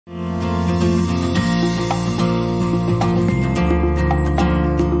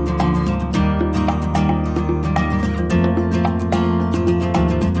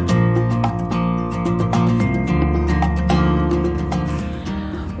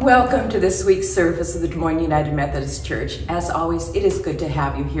Welcome to this week's service of the Des Moines United Methodist Church. As always, it is good to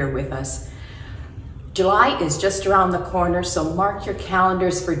have you here with us. July is just around the corner, so mark your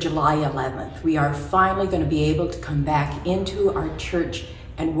calendars for July 11th. We are finally going to be able to come back into our church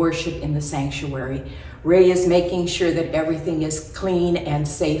and worship in the sanctuary. Ray is making sure that everything is clean and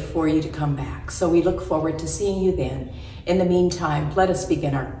safe for you to come back. So we look forward to seeing you then. In the meantime, let us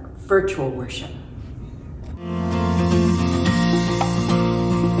begin our virtual worship.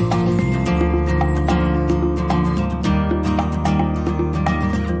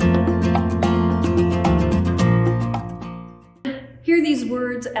 Hear these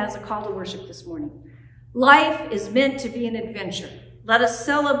words as a call to worship this morning. Life is meant to be an adventure. Let us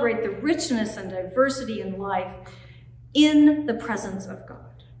celebrate the richness and diversity in life in the presence of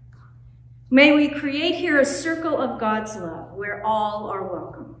God. May we create here a circle of God's love where all are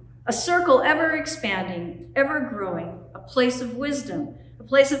welcome. A circle ever expanding, ever growing, a place of wisdom, a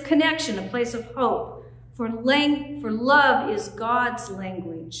place of connection, a place of hope. For love is God's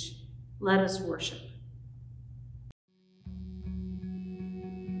language. Let us worship.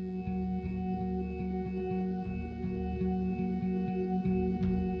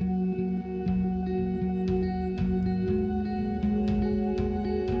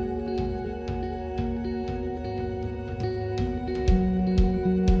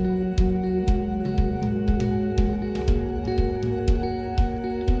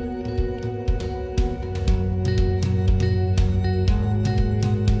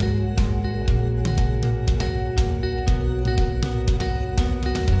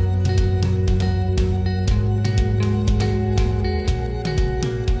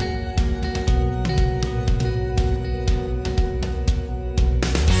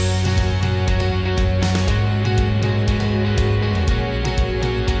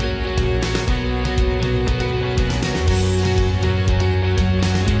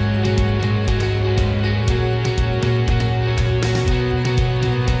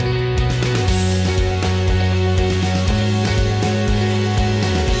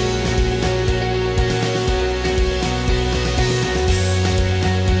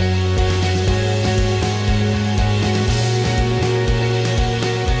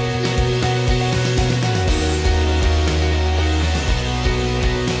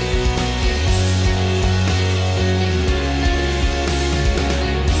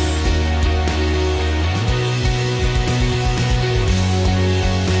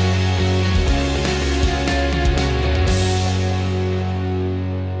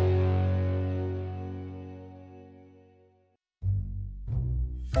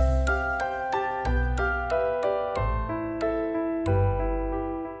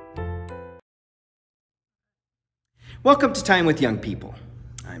 Welcome to Time with Young People.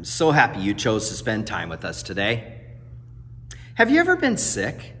 I'm so happy you chose to spend time with us today. Have you ever been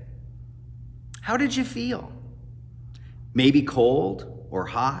sick? How did you feel? Maybe cold or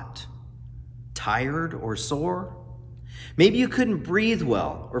hot, tired or sore? Maybe you couldn't breathe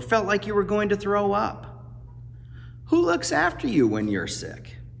well or felt like you were going to throw up. Who looks after you when you're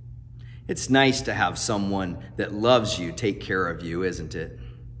sick? It's nice to have someone that loves you take care of you, isn't it?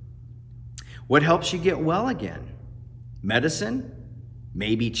 What helps you get well again? Medicine?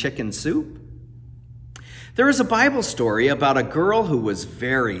 Maybe chicken soup? There is a Bible story about a girl who was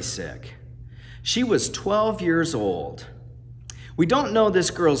very sick. She was 12 years old. We don't know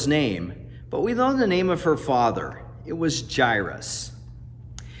this girl's name, but we know the name of her father. It was Jairus.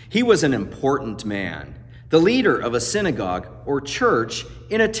 He was an important man, the leader of a synagogue or church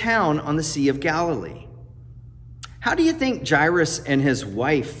in a town on the Sea of Galilee. How do you think Jairus and his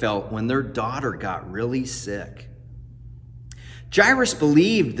wife felt when their daughter got really sick? Jairus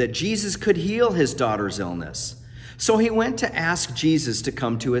believed that Jesus could heal his daughter's illness, so he went to ask Jesus to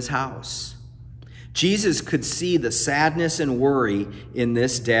come to his house. Jesus could see the sadness and worry in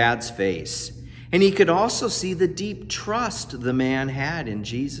this dad's face, and he could also see the deep trust the man had in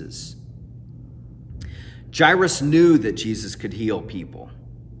Jesus. Jairus knew that Jesus could heal people.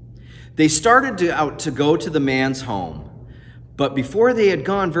 They started out to go to the man's home, but before they had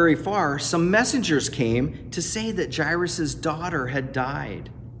gone very far, some messengers came to say that Jairus' daughter had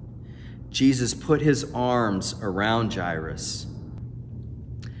died. Jesus put his arms around Jairus.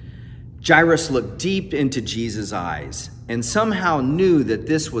 Jairus looked deep into Jesus' eyes and somehow knew that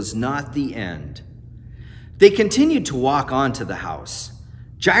this was not the end. They continued to walk on to the house.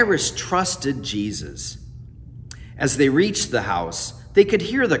 Jairus trusted Jesus. As they reached the house, they could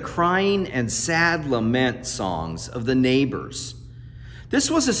hear the crying and sad lament songs of the neighbors. This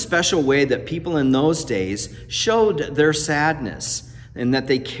was a special way that people in those days showed their sadness and that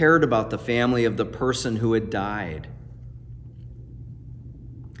they cared about the family of the person who had died.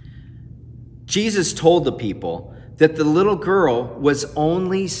 Jesus told the people that the little girl was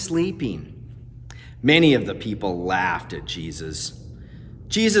only sleeping. Many of the people laughed at Jesus.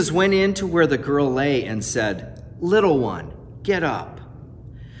 Jesus went into where the girl lay and said, "Little one, get up."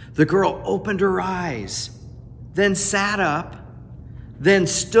 The girl opened her eyes, then sat up, then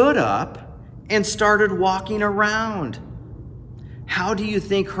stood up and started walking around. How do you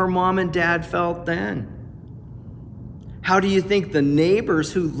think her mom and dad felt then? How do you think the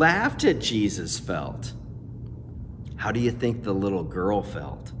neighbors who laughed at Jesus felt? How do you think the little girl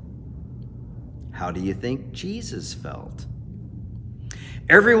felt? How do you think Jesus felt?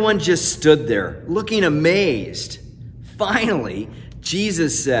 Everyone just stood there, looking amazed. Finally,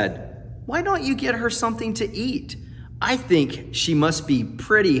 Jesus said, "Why don't you get her something to eat? I think she must be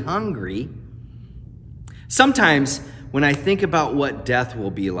pretty hungry." Sometimes when I think about what death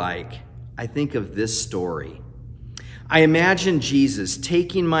will be like, I think of this story. I imagine Jesus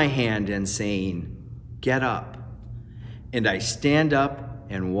taking my hand and saying, "Get up." And I stand up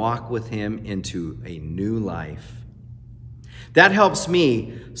and walk with him into a new life. That helps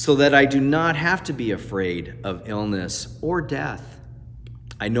me so that I do not have to be afraid of illness or death.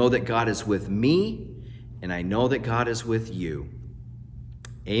 I know that God is with me, and I know that God is with you.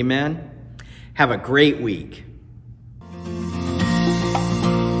 Amen. Have a great week.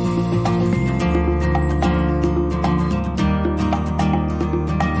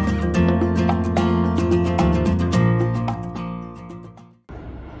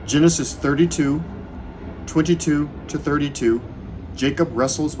 Genesis 32, 22 to 32, Jacob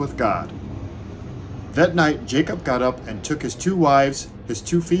wrestles with God. That night Jacob got up and took his 2 wives, his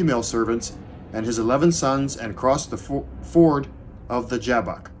 2 female servants, and his 11 sons and crossed the ford of the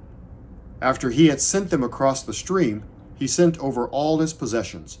Jabbok. After he had sent them across the stream, he sent over all his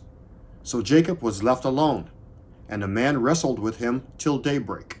possessions. So Jacob was left alone, and a man wrestled with him till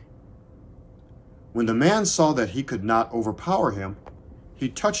daybreak. When the man saw that he could not overpower him, he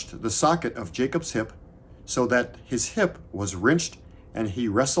touched the socket of Jacob's hip, so that his hip was wrenched, and he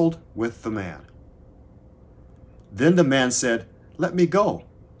wrestled with the man. Then the man said, "Let me go,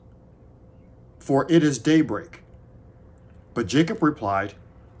 for it is daybreak." But Jacob replied,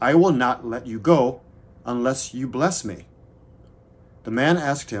 "I will not let you go unless you bless me." The man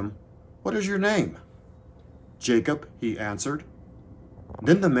asked him, "What is your name?" "Jacob," he answered.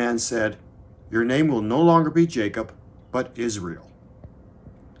 Then the man said, "Your name will no longer be Jacob, but Israel,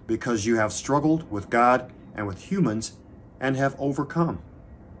 because you have struggled with God and with humans and have overcome."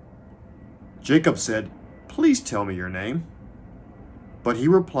 Jacob said, "Please tell me your name." But he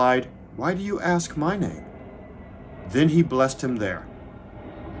replied, "Why do you ask my name?" Then he blessed him there.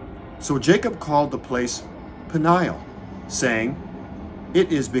 So Jacob called the place Peniel, saying,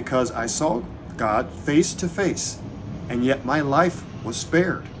 "It is because I saw God face to face, and yet my life was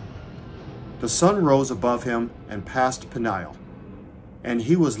spared." The sun rose above him and passed Peniel, and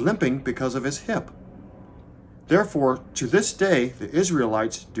he was limping because of his hip. Therefore, to this day, the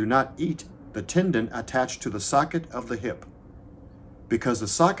Israelites do not eat the tendon attached to the socket of the hip, because the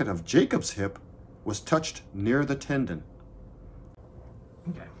socket of Jacob's hip was touched near the tendon.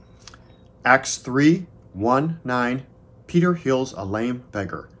 Okay. Acts 3, 1-9, Peter heals a lame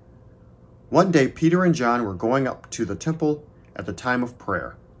beggar. One day, Peter and John were going up to the temple at the time of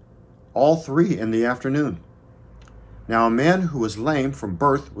prayer, all 3 in the afternoon. Now a man who was lame from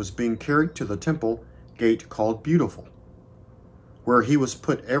birth was being carried to the temple gate called Beautiful, where he was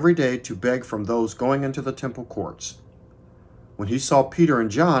put every day to beg from those going into the temple courts. When he saw Peter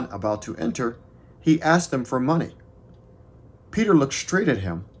and John about to enter, he asked them for money. Peter looked straight at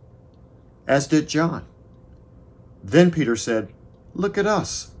him, as did John. Then Peter said, "Look at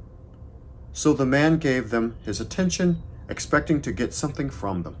us." So the man gave them his attention, expecting to get something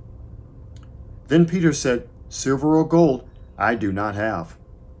from them. Then Peter said, "Silver or gold I do not have,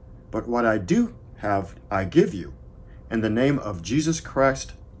 but what I do have I give you. In the name of Jesus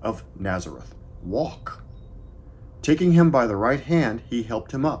Christ of Nazareth, walk." Taking him by the right hand, he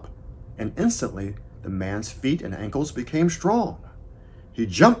helped him up, and instantly the man's feet and ankles became strong. He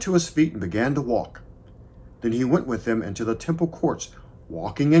jumped to his feet and began to walk. Then he went with them into the temple courts,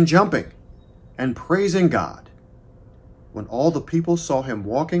 walking and jumping and praising God. When all the people saw him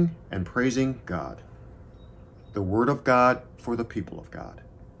walking and praising God. The word of God for the people of God.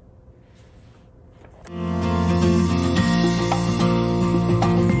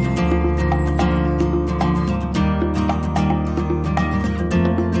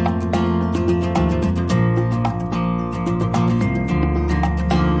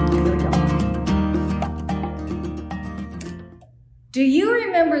 Do you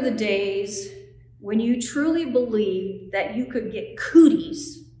remember the days when you truly believed that you could get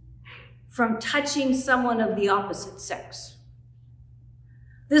cooties from touching someone of the opposite sex.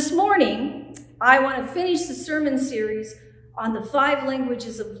 This morning, I want to finish the sermon series on the 5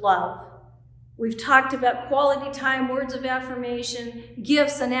 languages of love. We've talked about quality time, words of affirmation,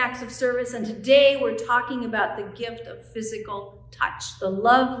 gifts and acts of service, and today we're talking about the gift of physical touch, the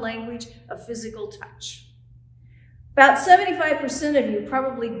love language of physical touch. About 75% of you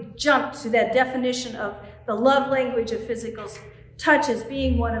probably jumped to that definition of the love language of physical touch as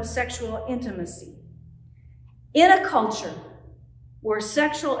being one of sexual intimacy. In a culture where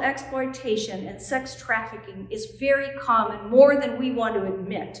sexual exploitation and sex trafficking is very common, more than we want to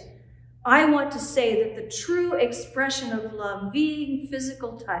admit, I want to say that the true expression of love, being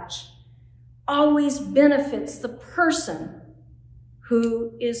physical touch, always benefits the person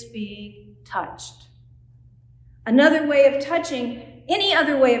who is being touched. Another way of touching, any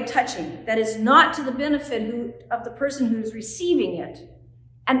other way of touching that is not to the benefit of the person who's receiving it,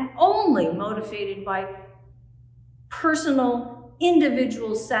 and only motivated by personal,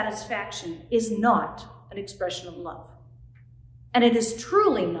 individual satisfaction, is not an expression of love. And it is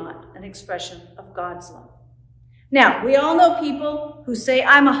truly not an expression of God's love. Now, we all know people who say,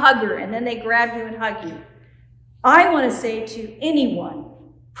 I'm a hugger, and then they grab you and hug you. I want to say to anyone,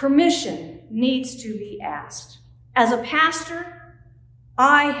 permission needs to be asked. As a pastor,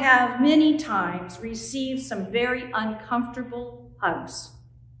 I have many times received some very uncomfortable hugs.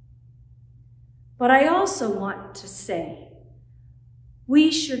 But I also want to say,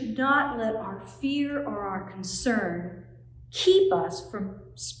 we should not let our fear or our concern keep us from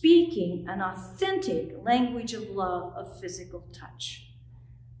speaking an authentic language of love of physical touch.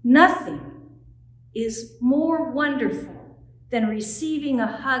 Nothing is more wonderful than receiving a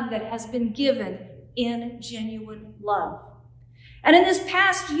hug that has been given in genuine love. And in this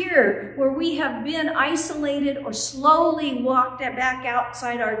past year, where we have been isolated or slowly walked back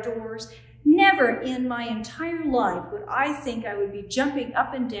outside our doors, never in my entire life would I think I would be jumping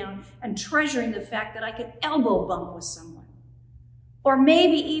up and down and treasuring the fact that I could elbow bump with someone. Or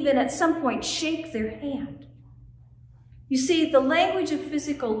maybe even at some point shake their hand. You see, the language of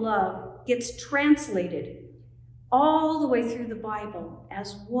physical love gets translated all the way through the Bible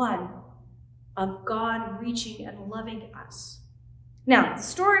as one of God reaching and loving us. Now, the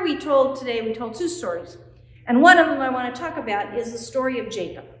story we told today, we told 2 stories. And one of them I want to talk about is the story of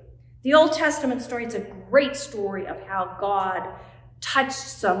Jacob. The Old Testament story is a great story of how God touched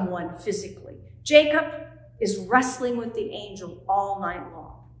someone physically. Jacob is wrestling with the angel all night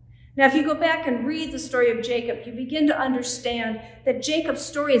long. Now, if you go back and read the story of Jacob, you begin to understand that Jacob's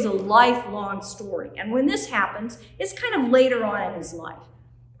story is a lifelong story. And when this happens, it's kind of later on in his life.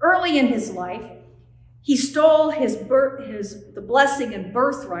 Early in his life, he stole the blessing and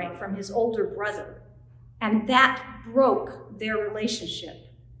birthright from his older brother. And that broke their relationship.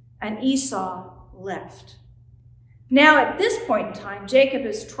 And Esau left. Now, at this point in time, Jacob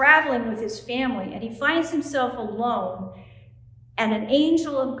is traveling with his family, and he finds himself alone, and an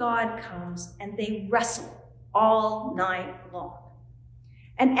angel of God comes, and they wrestle all night long.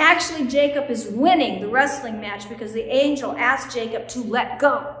 And actually, Jacob is winning the wrestling match because the angel asked Jacob to let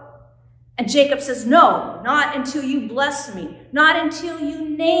go. And Jacob says, no, not until you bless me, not until you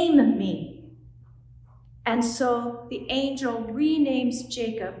name me. And so the angel renames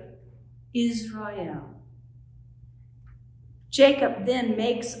Jacob Israel. Jacob then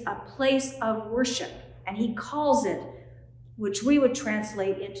makes a place of worship, and he calls it, which we would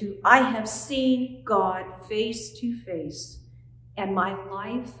translate into, I have seen God face to face, and my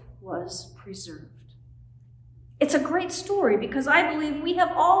life was preserved. It's a great story because I believe we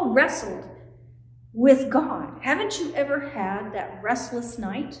have all wrestled with God. Haven't you ever had that restless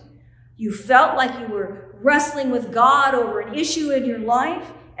night? You felt like you were wrestling with God over an issue in your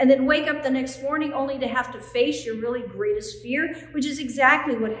life, and then wake up the next morning only to have to face your really greatest fear, which is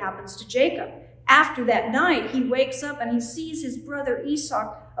exactly what happens to Jacob. After that night, he wakes up and he sees his brother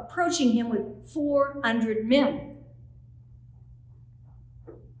Esau approaching him with 400 men.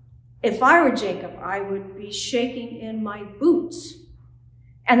 If I were Jacob, I would be shaking in my boots.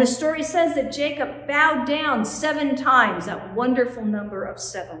 And the story says that Jacob bowed down 7 times, that wonderful number of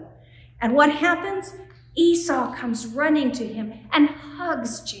 7. And what happens? Esau comes running to him and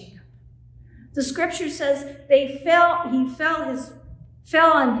hugs Jacob. The scripture says he fell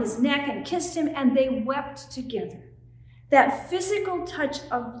on his neck and kissed him, and they wept together. That physical touch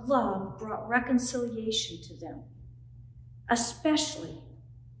of love brought reconciliation to them. Especially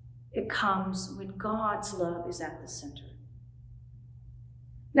it comes when God's love is at the center.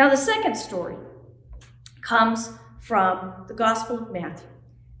 Now, the second story comes from the Gospel of Matthew.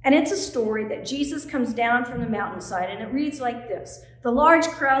 And it's a story that Jesus comes down from the mountainside, and it reads like this. The large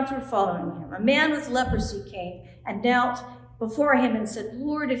crowds were following him. A man with leprosy came and knelt before him and said,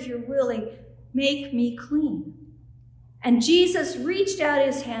 "Lord, if you're willing, make me clean." And Jesus reached out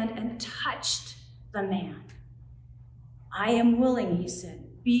his hand and touched the man. "I am willing," he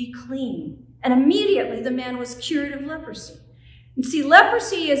said, "be clean." And immediately the man was cured of leprosy. And see,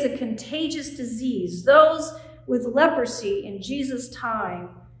 leprosy is a contagious disease. Those with leprosy in Jesus' time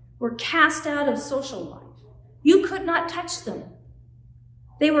were cast out of social life. You could not touch them.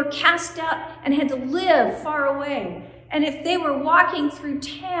 They were cast out and had to live far away. And if they were walking through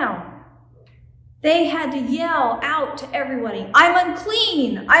town, they had to yell out to everybody, "I'm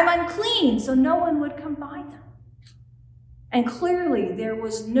unclean, I'm unclean," so no one would come by them. And clearly there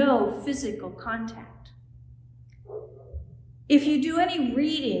was no physical contact. If you do any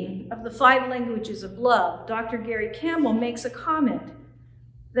reading of the 5 languages of love, Dr. Gary Campbell makes a comment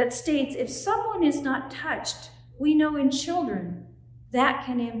that states, if someone is not touched, we know in children that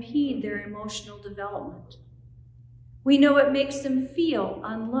can impede their emotional development. We know it makes them feel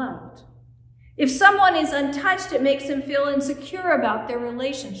unloved. If someone is untouched, it makes them feel insecure about their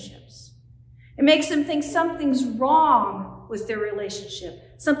relationships. It makes them think something's wrong with their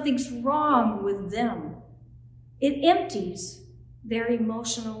relationship, something's wrong with them. It empties their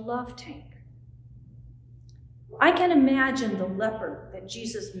emotional love tank. I can imagine the leper that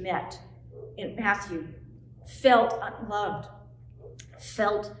Jesus met in Matthew felt unloved,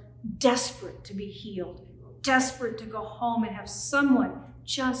 felt desperate to be healed, desperate to go home and have someone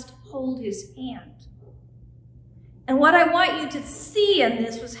just hold his hand. And what I want you to see in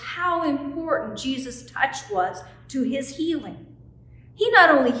this was how important Jesus' touch was to his healing. He not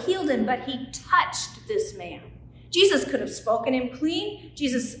only healed him, but he touched this man. Jesus could have spoken him clean.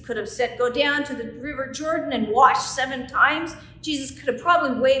 Jesus could have said, "Go down to the River Jordan and wash 7 times. Jesus could have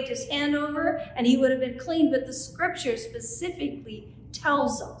probably waved his hand over and he would have been clean. But the scripture specifically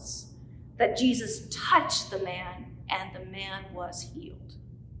tells us that Jesus touched the man and the man was healed.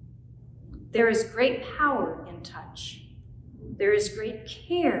 There is great power in touch. There is great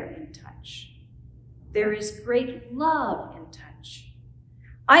care in touch. There is great love in touch.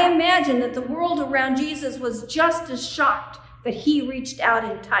 I imagine that the world around Jesus was just as shocked that he reached out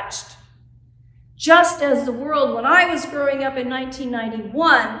and touched. Just as the world, when I was growing up in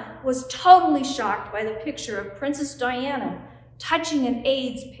 1991, was totally shocked by the picture of Princess Diana touching an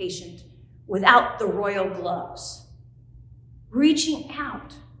AIDS patient without the royal gloves. Reaching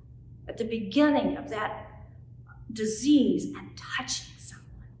out at the beginning of that disease and touching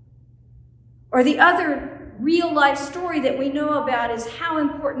someone. Or the other real life story that we know about is how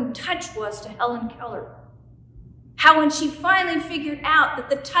important touch was to Helen Keller. How when she finally figured out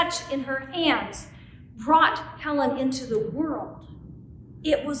that the touch in her hands brought Helen into the world,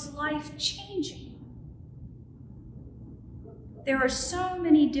 it was life-changing. There are so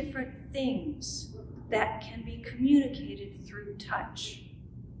many different things that can be communicated through touch.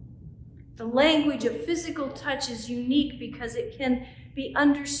 The language of physical touch is unique because it can be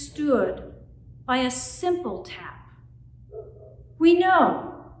understood by a simple tap. We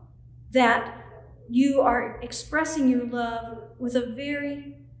know that you are expressing your love with a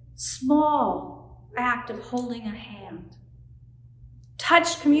very small act of holding a hand.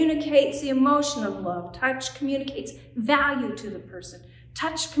 Touch communicates the emotion of love. Touch communicates value to the person.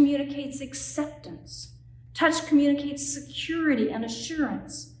 Touch communicates acceptance. Touch communicates security and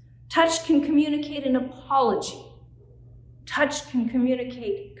assurance. Touch can communicate an apology. Touch can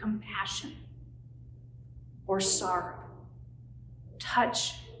communicate compassion or sorrow.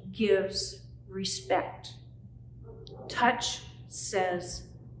 Touch gives respect. Touch says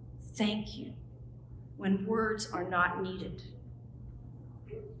thank you when words are not needed.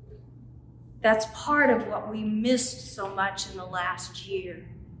 That's part of what we missed so much in the last year,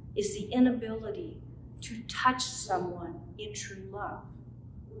 is the inability to touch someone in true love.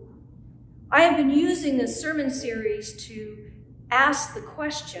 I have been using this sermon series to ask the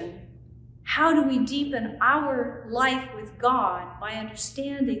question, how do we deepen our life with God by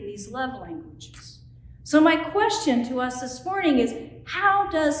understanding these love languages? So my question to us this morning is, how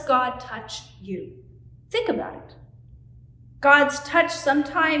does God touch you? Think about it. God's touch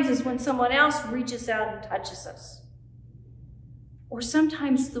sometimes is when someone else reaches out and touches us. Or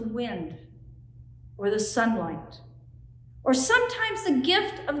sometimes the wind, or the sunlight, or sometimes the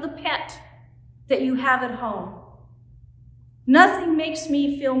gift of the pet that you have at home. Nothing makes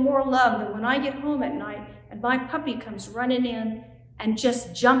me feel more loved than when I get home at night and my puppy comes running in and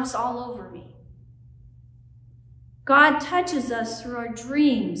just jumps all over me. God touches us through our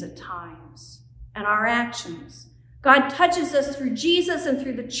dreams at times and our actions, God touches us through Jesus and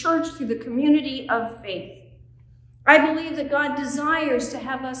through the church, through the community of faith. I believe that God desires to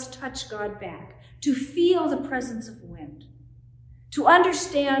have us touch God back, to feel the presence of wind, to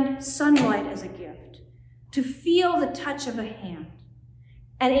understand sunlight as a gift, to feel the touch of a hand.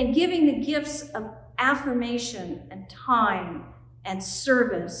 And in giving the gifts of affirmation and time and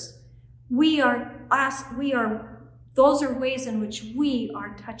service, those are ways in which we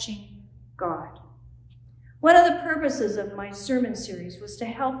are touching God. One of the purposes of my sermon series was to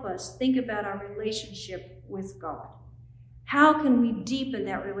help us think about our relationship with God. How can we deepen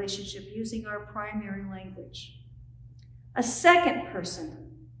that relationship using our primary language? A second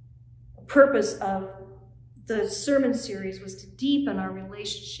purpose of the sermon series was to deepen our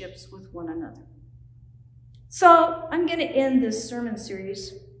relationships with one another. So I'm going to end this sermon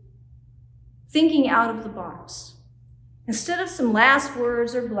series thinking out of the box. Instead of some last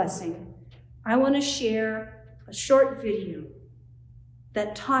words or blessing, I want to share a short video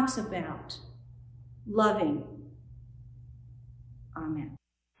that talks about loving. Amen.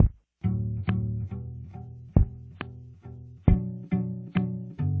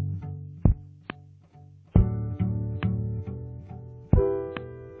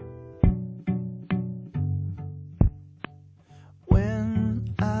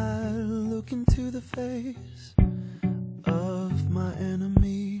 When I look into the face of my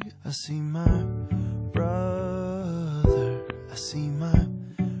enemy, I see my brother. I see my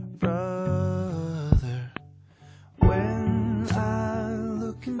brother. When I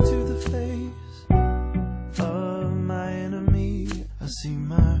look into the face of my enemy, I see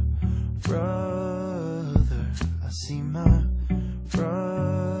my brother. I see my brother.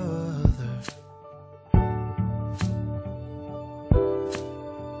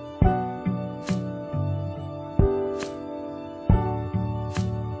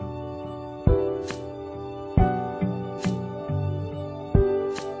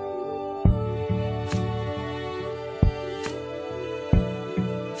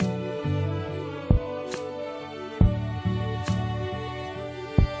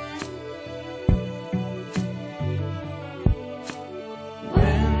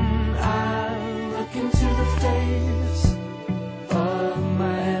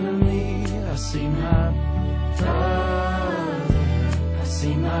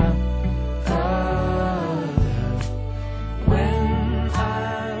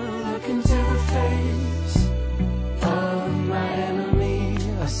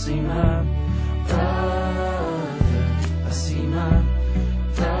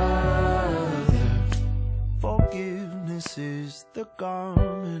 Forgiveness is the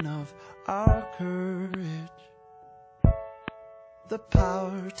garment of our courage, the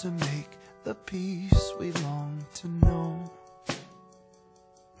power to make the peace we long to know.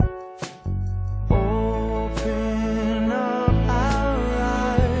 Open up our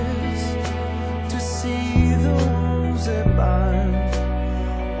eyes to see the wounds that bind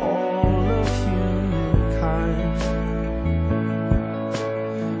all of humankind.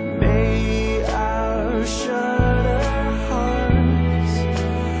 May our shudder hearts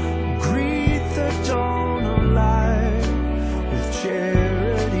greet the dawn of light with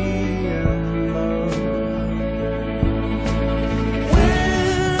charity and love.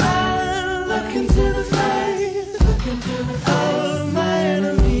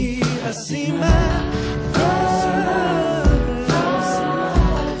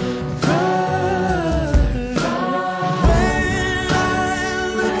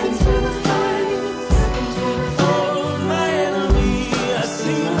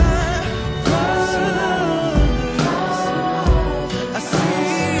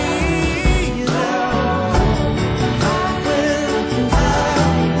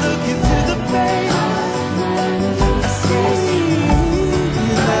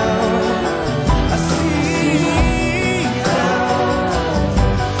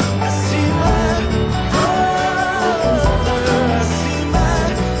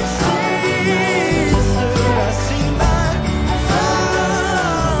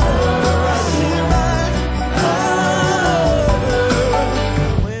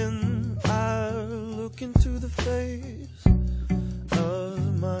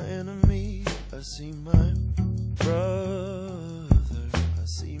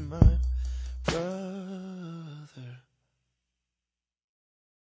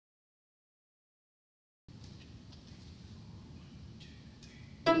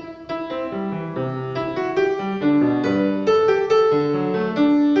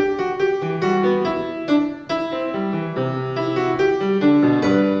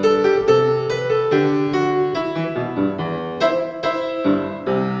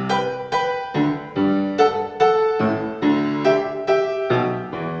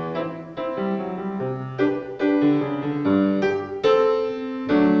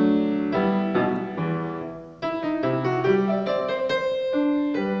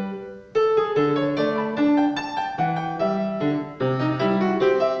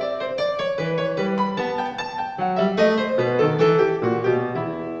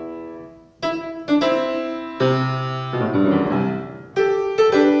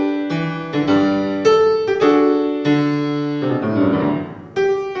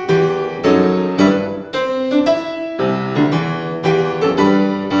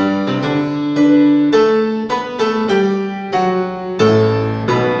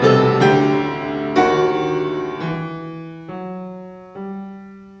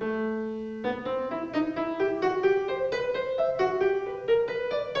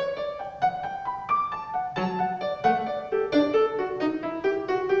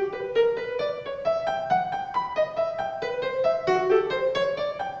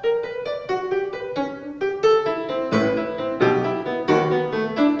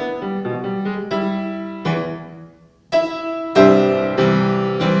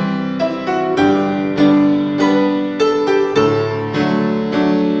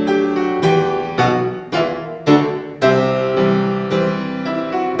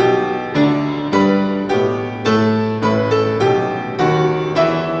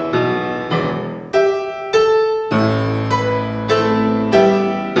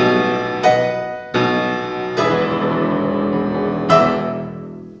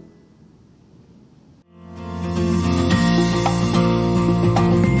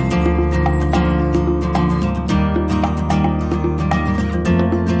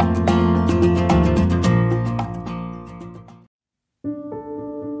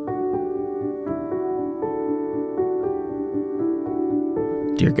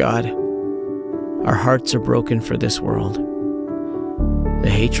 Dear God, our hearts are broken for this world. The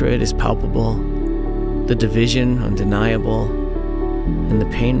hatred is palpable, the division undeniable, and the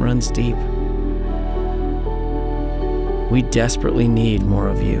pain runs deep. We desperately need more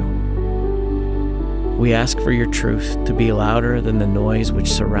of you. We ask for your truth to be louder than the noise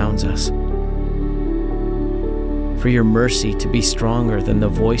which surrounds us, for your mercy to be stronger than the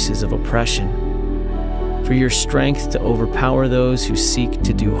voices of oppression, for your strength to overpower those who seek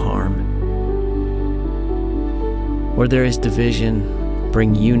to do harm. Where there is division,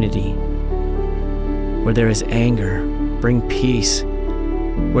 bring unity. Where there is anger, bring peace.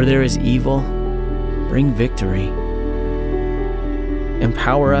 Where there is evil, bring victory.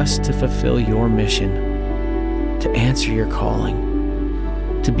 Empower us to fulfill your mission, to answer your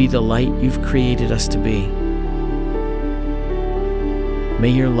calling, to be the light you've created us to be. May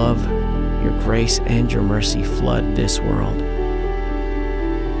your love, your grace, and your mercy flood this world.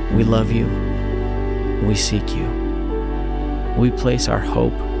 We love you. We seek you. We place our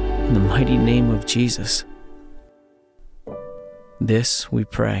hope in the mighty name of Jesus. This we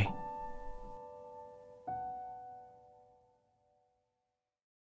pray.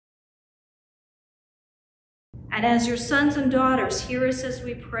 And as your sons and daughters, hear us as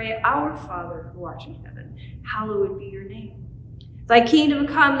we pray, Our Father who art in heaven, hallowed be your name. Thy kingdom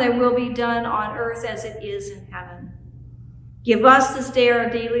come, thy will be done on earth as it is in heaven. Give us this day our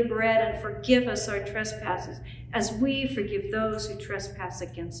daily bread, and forgive us our trespasses, as we forgive those who trespass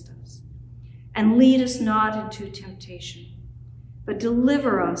against us. And lead us not into temptation, but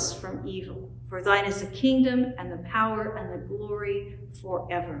deliver us from evil. For thine is the kingdom, and the power, and the glory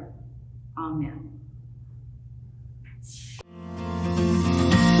forever. Amen.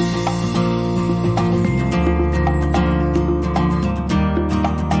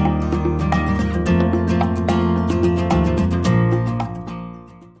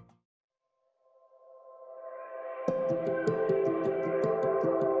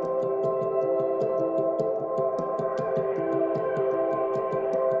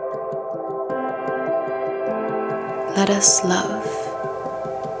 Let us love,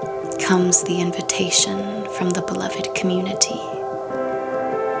 comes the invitation from the beloved community.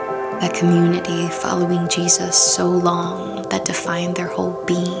 That community following Jesus so long that defined their whole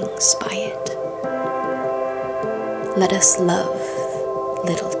beings by it. Let us love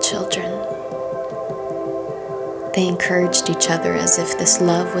little children. They encouraged each other as if this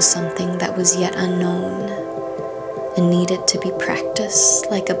love was something that was yet unknown and needed to be practiced,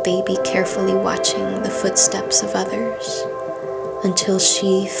 like a baby carefully watching the footsteps of others until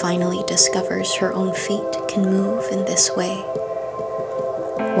she finally discovers her own feet can move in this way,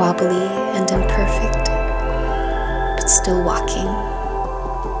 wobbly and imperfect, but still walking,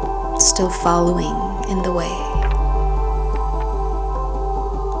 still following in the way.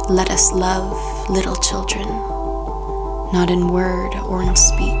 Let us love little children, not in word or in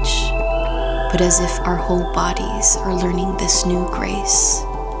speech, but as if our whole bodies are learning this new grace.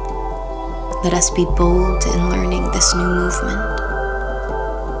 Let us be bold in learning this new movement,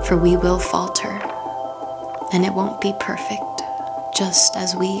 for we will falter, and it won't be perfect, just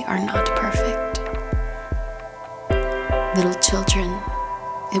as we are not perfect. Little children,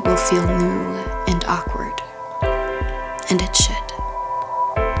 it will feel new and awkward, and it should.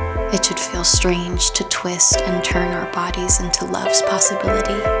 It should feel strange to twist and turn our bodies into love's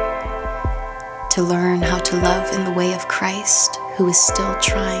possibility, to learn how to love in the way of Christ, who is still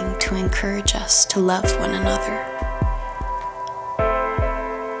trying to encourage us to love one another.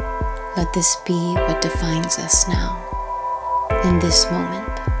 Let this be what defines us now, in this moment.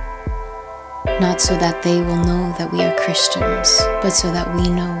 Not so that they will know that we are Christians, but so that we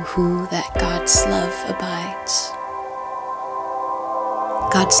know who that God's love abides.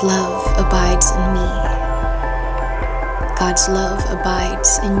 God's love abides in me. God's love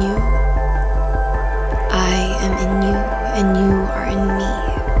abides in you. I am in you, and you are in me,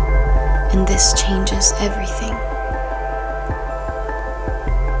 and this changes everything.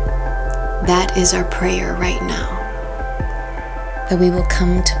 That is our prayer right now, that we will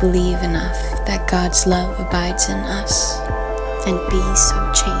come to believe enough that God's love abides in us and be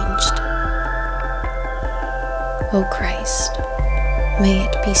so changed. O Christ, may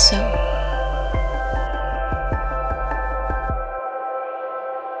it be so.